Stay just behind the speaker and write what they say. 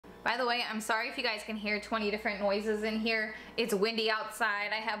By the way, I'm sorry if you guys can hear 20 different noises in here. It's windy outside.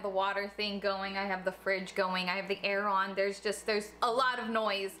 I have the water thing going. I have the fridge going. I have the air on. There's a lot of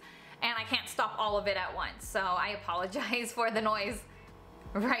noise and I can't stop all of it at once. So I apologize for the noise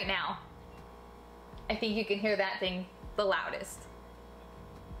right now. I think you can hear that thing the loudest.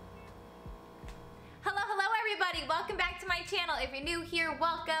 Hello everybody, welcome back to my channel. If you're new here,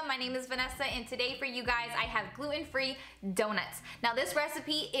 welcome. My name is Vanessa and today for you guys I have gluten-free donuts. Now this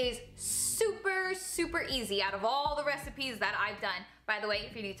recipe is super easy out of all the recipes that I've done. By the way,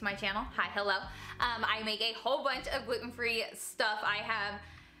 if you're new to my channel, hi, hello. I make a whole bunch of gluten-free stuff. I have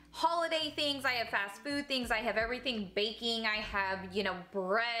holiday things, I have fast food things, I have everything baking, I have, you know,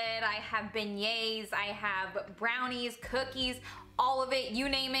 bread, I have beignets, I have brownies, cookies, all of it, you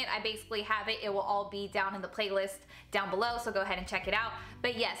name it, I basically have it. It will all be down in the playlist down below, so go ahead and check it out.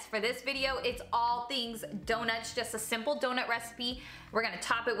 But yes, for this video, it's all things donuts, just a simple donut recipe. We're gonna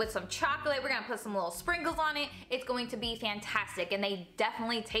top it with some chocolate, we're gonna put some little sprinkles on it. It's going to be fantastic, and they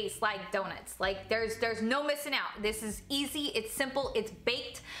definitely taste like donuts. Like, there's no missing out. This is easy, it's simple, it's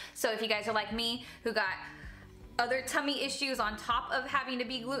baked. So if you guys are like me, who got other tummy issues on top of having to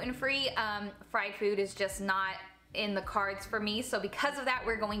be gluten-free, fried food is just not in the cards for me. So because of that,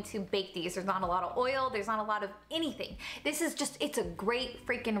 we're going to bake these. There's not a lot of oil, there's not a lot of anything. This is just, it's a great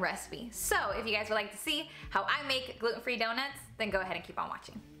freaking recipe. So if you guys would like to see how I make gluten-free donuts, then go ahead and keep on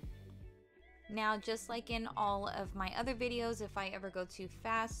watching. Now, just like in all of my other videos, if I ever go too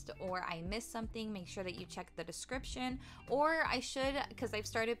fast or I miss something, make sure that you check the description. Or I should, because I've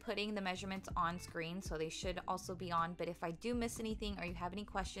started putting the measurements on screen, so they should also be on. But if I do miss anything or you have any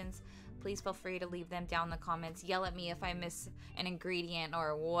questions, please feel free to leave them down in the comments. Yell at me if I miss an ingredient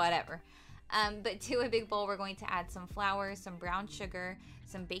or whatever. But to a big bowl, we're going to add some flour, some brown sugar,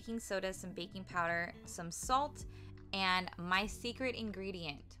 some baking soda, some baking powder, some salt, and my secret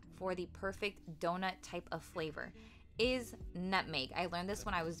ingredient for the perfect donut type of flavor is nutmeg. I learned this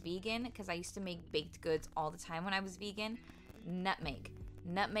when I was vegan because I used to make baked goods all the time when I was vegan. Nutmeg.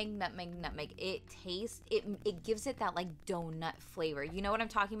 It tastes, it gives it that like donut flavor. You know what I'm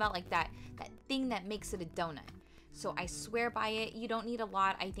talking about? Like that thing that makes it a donut. So I swear by it. You don't need a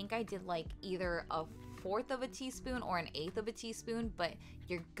lot. I think I did like either a 1/4 of a teaspoon or an 1/8 of a teaspoon, but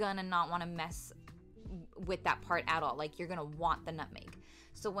you're gonna not want to mess with that part at all. Like, you're gonna want the nutmeg.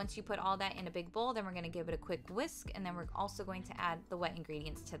 So once you put all that in a big bowl, then we're gonna give it a quick whisk, and then we're also going to add the wet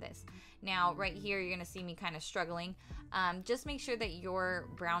ingredients to this. Now right here, you're gonna see me kind of struggling. Just make sure that your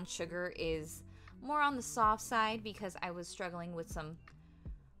brown sugar is more on the soft side, because I was struggling with some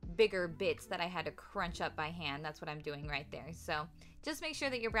bigger bits that I had to crunch up by hand. That's what I'm doing right there. So just make sure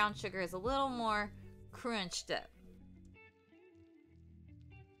that your brown sugar is a little more crunched up.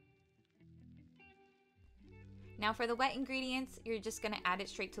 Now for the wet ingredients, you're just gonna add it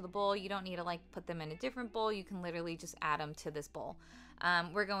straight to the bowl. You don't need to like put them in a different bowl. You can literally just add them to this bowl.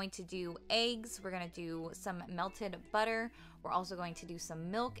 We're going to do eggs, we're gonna do some melted butter, we're also going to do some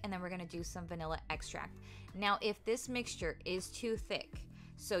milk, and then we're gonna do some vanilla extract. Now if this mixture is too thick,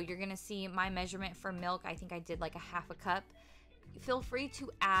 so you're gonna see my measurement for milk, I think I did like a 1/2 cup. Feel free to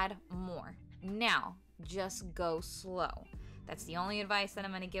add more. Now, just go slow. That's the only advice that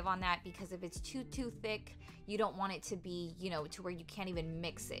I'm gonna give on that, because if it's too thick, you don't want it to be, you know, to where you can't even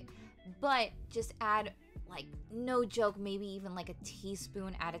mix it. But just add, like, no joke, maybe even like a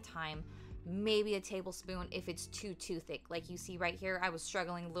teaspoon at a time, maybe a tablespoon if it's too thick. Like you see right here, I was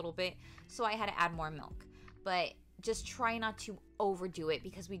struggling a little bit, so I had to add more milk. But just try not to overdo it,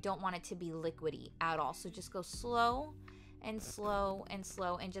 because we don't want it to be liquidy at all. So just go slow and slow and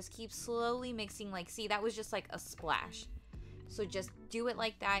slow, and just keep slowly mixing. Like, see, that was just like a splash. So just do it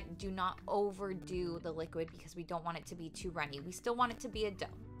like that. Do not overdo the liquid, because we don't want it to be too runny. We still want it to be a dough.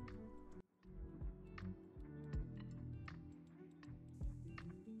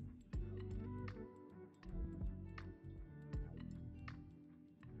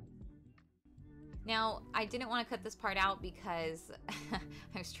 Now, I didn't want to cut this part out because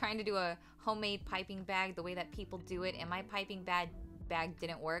I was trying to do a homemade piping bag the way that people do it, and my piping bag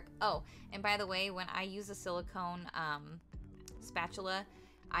didn't work. Oh, and by the way, when I use a silicone spatula,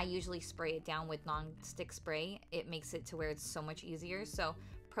 I usually spray it down with non-stick spray. It makes it to where it's so much easier. So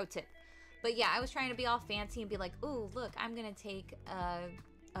pro tip. But yeah, I was trying to be all fancy and be like, ooh, look, I'm gonna take a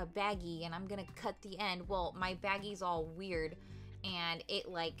baggie and I'm gonna cut the end. Well, my baggie's all weird, and it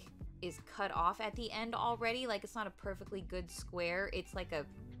like is cut off at the end already. Like, it's not a perfectly good square. It's like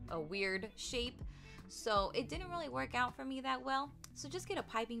a weird shape. So it didn't really work out for me that well. So just get a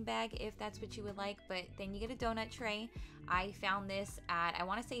piping bag if that's what you would like, but then you get a donut tray. I found this at, I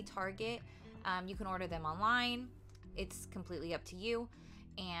want to say Target. You can order them online. It's completely up to you.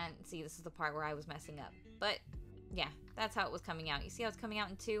 And see, this is the part where I was messing up. But yeah, that's how it was coming out. You see how it's coming out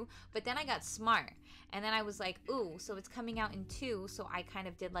in 2? But then I got smart. And then I was like, ooh, so it's coming out in 2. So I kind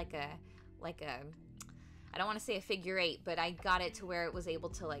of did like a, I don't want to say a figure 8, but I got it to where it was able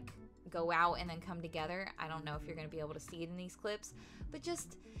to like go out and then come together. I don't know if you're going to be able to see it in these clips, but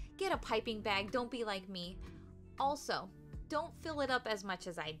just get a piping bag. Don't be like me. Also, don't fill it up as much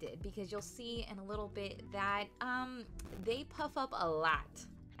as I did, because you'll see in a little bit that they puff up a lot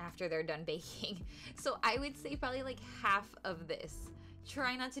after they're done baking. So I would say probably like half of this.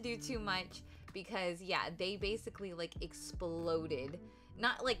 Try not to do too much, because yeah, they basically like exploded.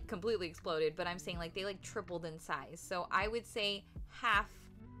 Not like completely exploded, but I'm saying like they like tripled in size. So I would say half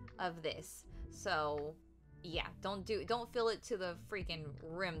of this. So yeah, don't fill it to the freaking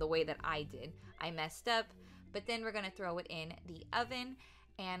rim the way that I did. I messed up. But then we're gonna throw it in the oven,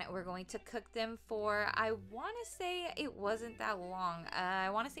 and we're going to cook them for, I want to say it wasn't that long. I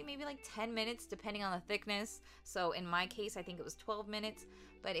want to say maybe like 10 minutes, depending on the thickness. So in my case, I think it was 12 minutes.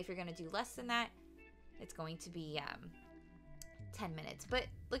 But if you're gonna do less than that, it's going to be 10 minutes. But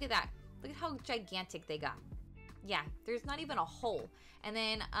look at that. Look at how gigantic they got. Yeah, there's not even a hole. And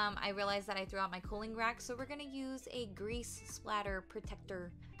then I realized that I threw out my cooling rack, so we're gonna use a grease splatter protector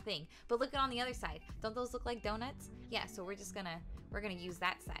thing. But look at on the other side. Don't those look like donuts? Yeah, so we're gonna use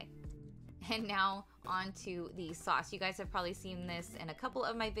that side. And now on to the sauce. You guys have probably seen this in a couple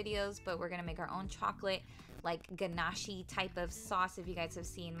of my videos, but we're gonna make our own chocolate like ganache type of sauce. If you guys have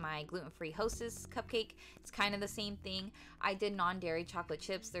seen my gluten-free Hostess cupcake, it's kind of the same thing. I did non-dairy chocolate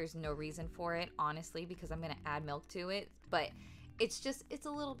chips. There's no reason for it, honestly, because I'm gonna add milk to it, but it's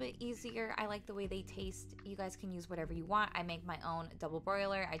a little bit easier. I like the way they taste. You guys can use whatever you want. I make my own double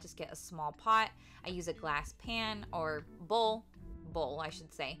broiler. I just get a small pot. I use a glass pan or bowl, I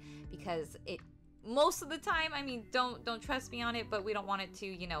should say, because it most of the time, I mean, don't trust me on it, but we don't want it to,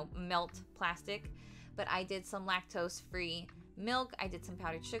 you know, melt plastic. But I did some lactose-free milk. I did some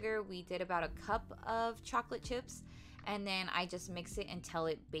powdered sugar. We did about a cup of chocolate chips, and then I just mix it until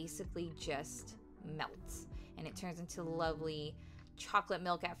it basically just melts, and it turns into lovely chocolate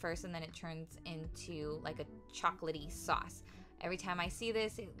milk at first, and then it turns into like a chocolatey sauce. Every time I see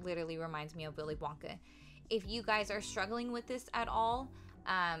this, it literally reminds me of Willy Wonka. If you guys are struggling with this at all,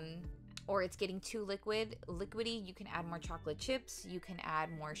 or it's getting too liquidy, you can add more chocolate chips, you can add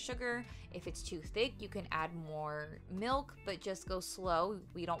more sugar. If it's too thick, you can add more milk, but just go slow.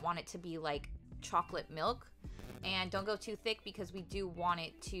 We don't want it to be like chocolate milk, and don't go too thick, because we do want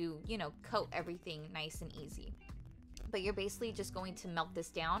it to, you know, coat everything nice and easy. But you're basically just going to melt this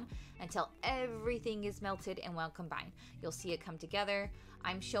down until everything is melted and well combined. You'll see it come together.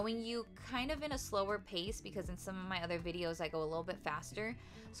 I'm showing you kind of in a slower pace, because in some of my other videos I go a little bit faster.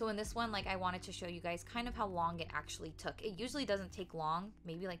 So in this one, like, I wanted to show you guys kind of how long it actually took. It usually doesn't take long,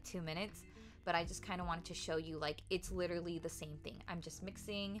 maybe like 2 minutes, but I just kind of wanted to show you like it's literally the same thing. I'm just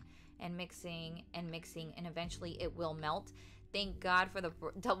mixing and mixing and mixing, and eventually it will melt. Thank God for the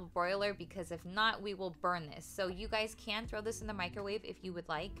double broiler, because if not, we will burn this. So you guys can throw this in the microwave if you would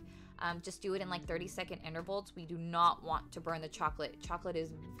like. Just do it in like 30-second intervals. We do not want to burn the chocolate. Chocolate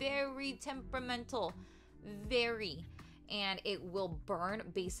is very temperamental, very, and it will burn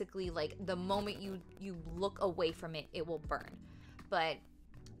basically like the moment you look away from it, it will burn. But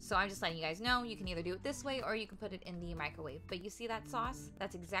so I'm just letting you guys know, you can either do it this way or you can put it in the microwave. But you see that sauce?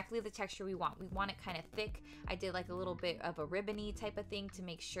 That's exactly the texture we want. We want it kind of thick. I did like a little bit of a ribbony type of thing to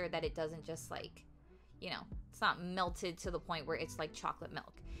make sure that it doesn't just like, you know, it's not melted to the point where it's like chocolate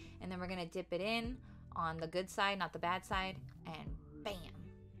milk. And then we're gonna dip it in on the good side, not the bad side, and bam.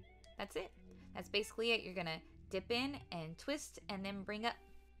 That's it. That's basically it. You're gonna dip in and twist and then bring up.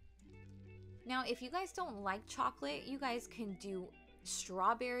 Now, if you guys don't like chocolate, you guys can do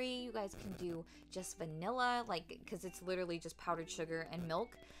strawberry, you guys can do just vanilla, like, because it's literally just powdered sugar and milk.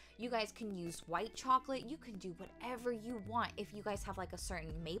 You guys can use white chocolate. You can do whatever you want. If you guys have like a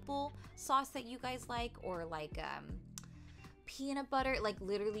certain maple sauce that you guys like, or like peanut butter, like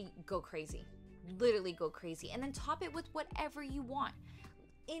literally go crazy, and then top it with whatever you want.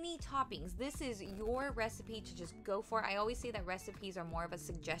 Any toppings. This is your recipe to just go for. I always say that recipes are more of a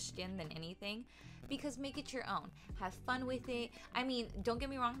suggestion than anything, because make it your own. Have fun with it. I mean, don't get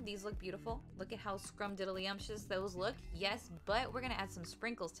me wrong, these look beautiful. Look at how scrumdiddlyumptious those look. Yes, but we're gonna add some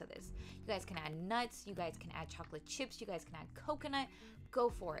sprinkles to this. You guys can add nuts, you guys can add chocolate chips, you guys can add coconut. Go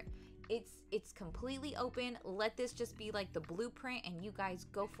for it. It's completely open. Let this just be like the blueprint, and you guys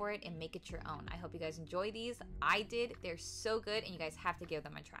go for it and make it your own. I hope you guys enjoy these. I did. They're so good, and you guys have to give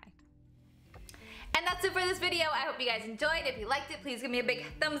them a try. And that's it for this video. I hope you guys enjoyed. If you liked it, please give me a big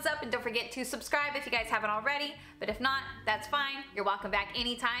thumbs up and don't forget to subscribe if you guys haven't already. But if not, that's fine. You're welcome back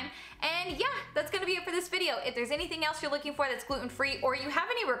anytime. And yeah, that's gonna be it for this video. If there's anything else you're looking for that's gluten-free, or you have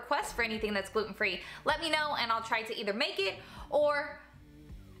any requests for anything that's gluten-free, let me know and I'll try to either make it or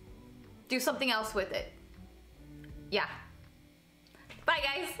do something else with it. Yeah. Bye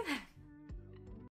guys.